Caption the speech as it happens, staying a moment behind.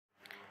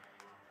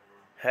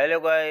Hello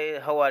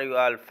guys, how are you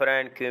all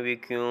friend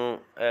QBQ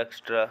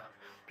Extra?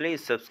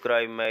 Please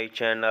subscribe my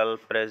channel,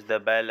 press the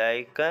bell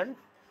icon.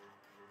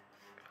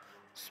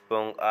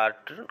 Spong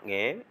Art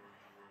game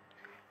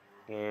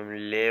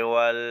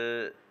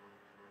level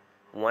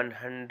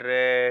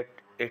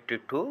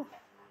 182.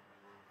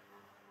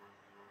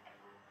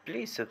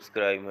 Please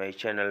subscribe my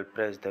channel,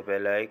 press the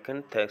bell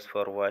icon. Thanks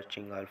for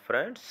watching all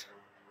friends.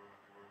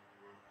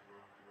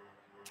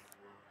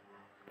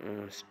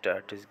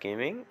 Start this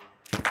gaming.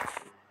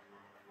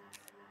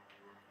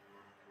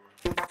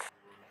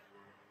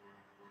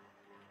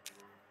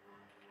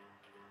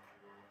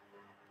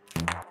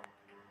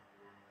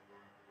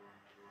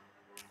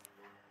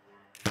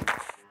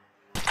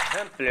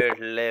 Complete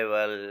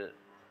level.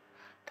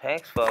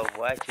 Thanks for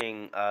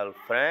watching all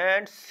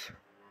friends.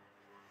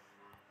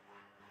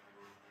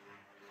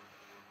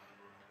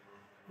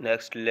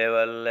 Next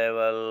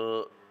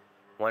level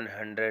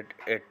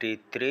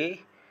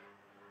 183.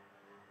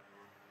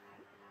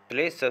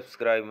 Please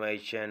subscribe my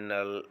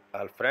channel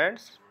all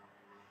friends.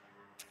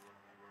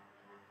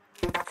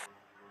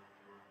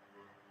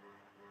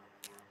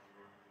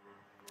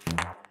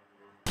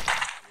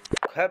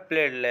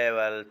 Complete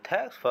level.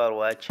 Thanks for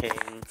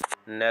watching.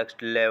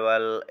 Next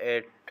level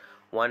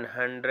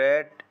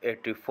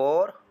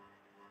 184.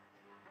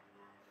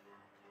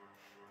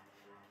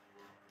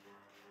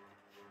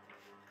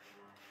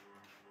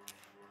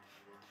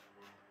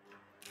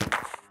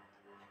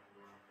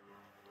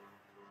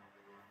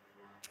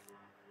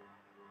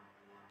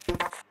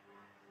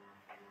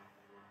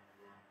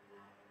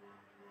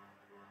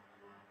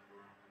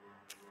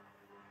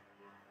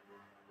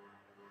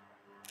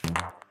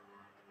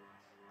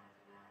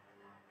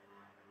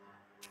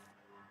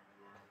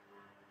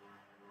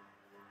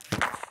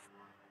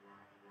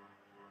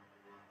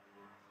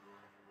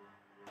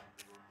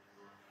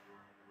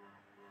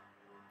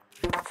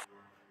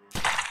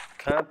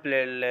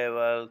 Complete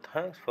level.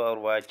 Thanks for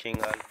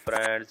watching all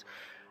friends.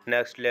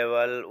 Next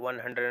level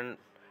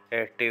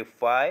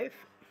 185.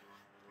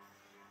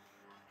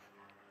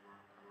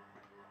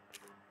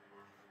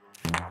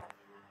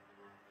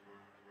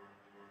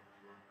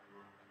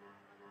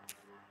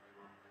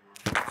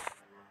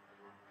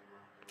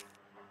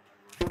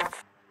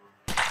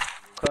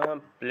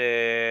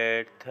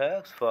 Complete.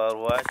 Thanks for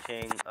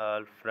watching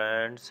all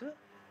friends.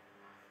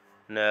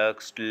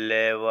 Next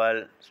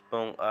level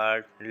Spong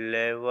Art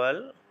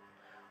level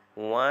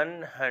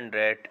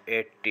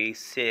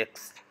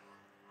 186.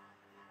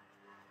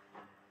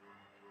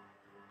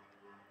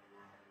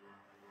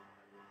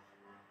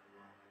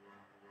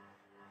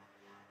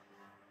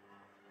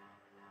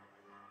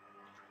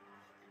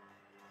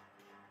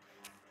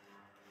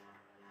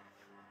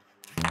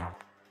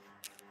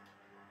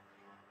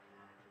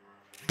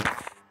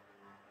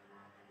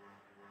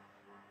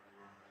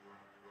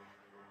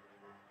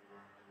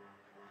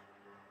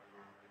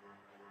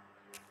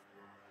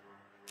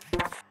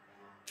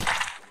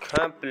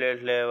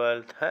 Complete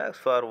level. Thanks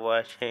for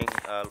watching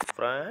all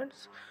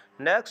friends.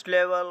 Next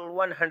level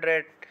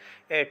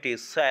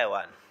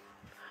 187.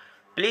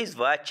 Please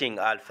watching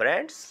all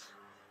friends.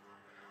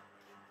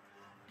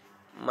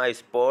 My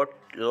sport,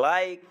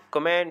 like,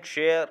 comment,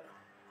 share.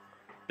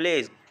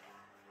 Please.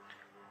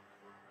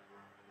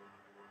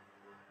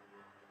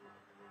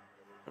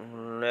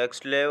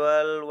 Next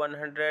level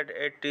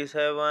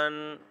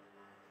 187.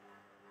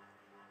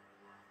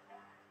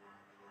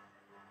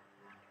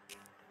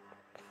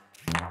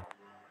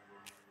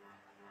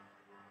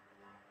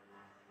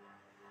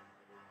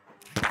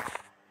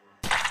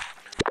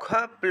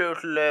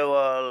 Complete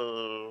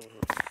level.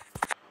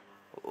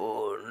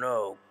 Oh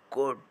no,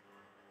 good.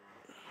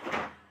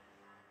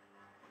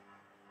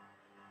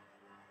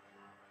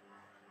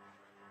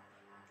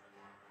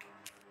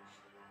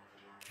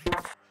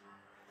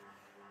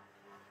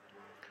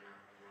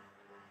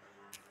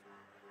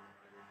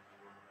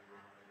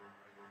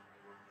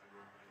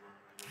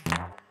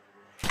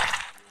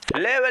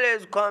 Level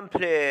is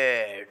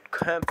complete.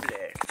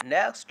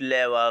 Next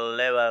level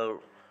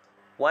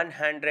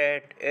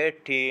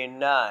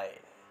 189.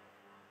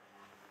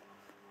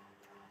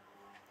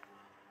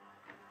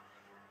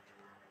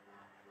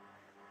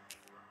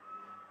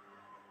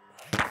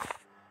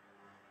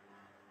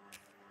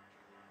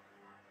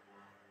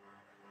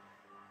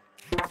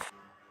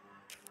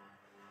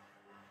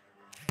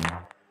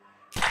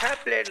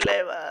 Complete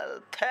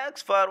level.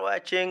 Thanks for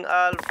watching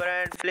all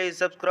friends. Please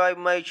subscribe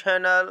my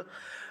channel.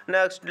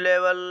 Next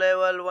level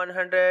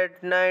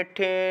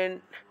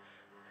 119.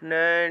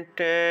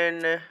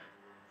 19.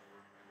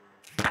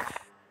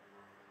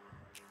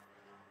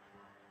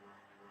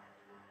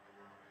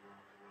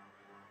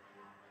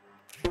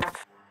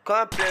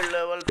 Complete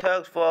level.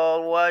 Thanks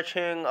for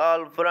watching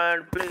all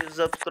friends. Please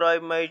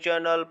subscribe my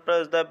channel.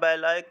 Press the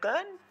bell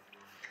icon.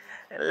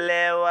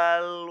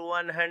 Level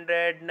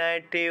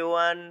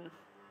 191.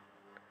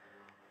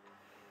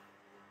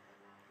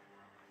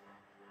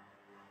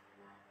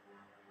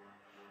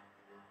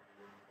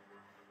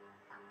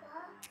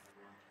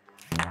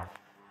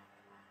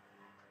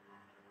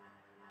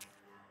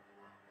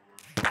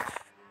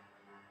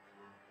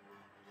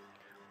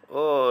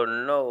 Oh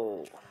no.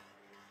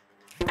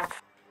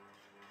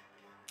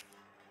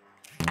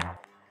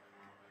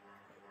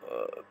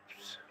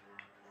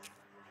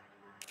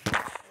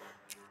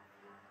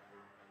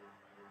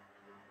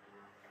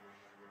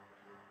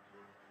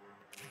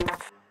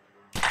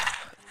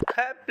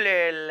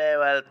 Happy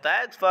level.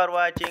 Thanks for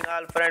watching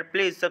all friends.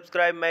 Please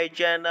subscribe my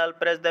channel.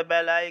 Press the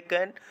bell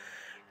icon.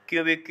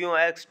 QBQ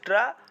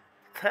extra.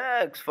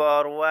 Thanks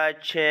for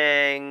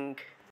watching.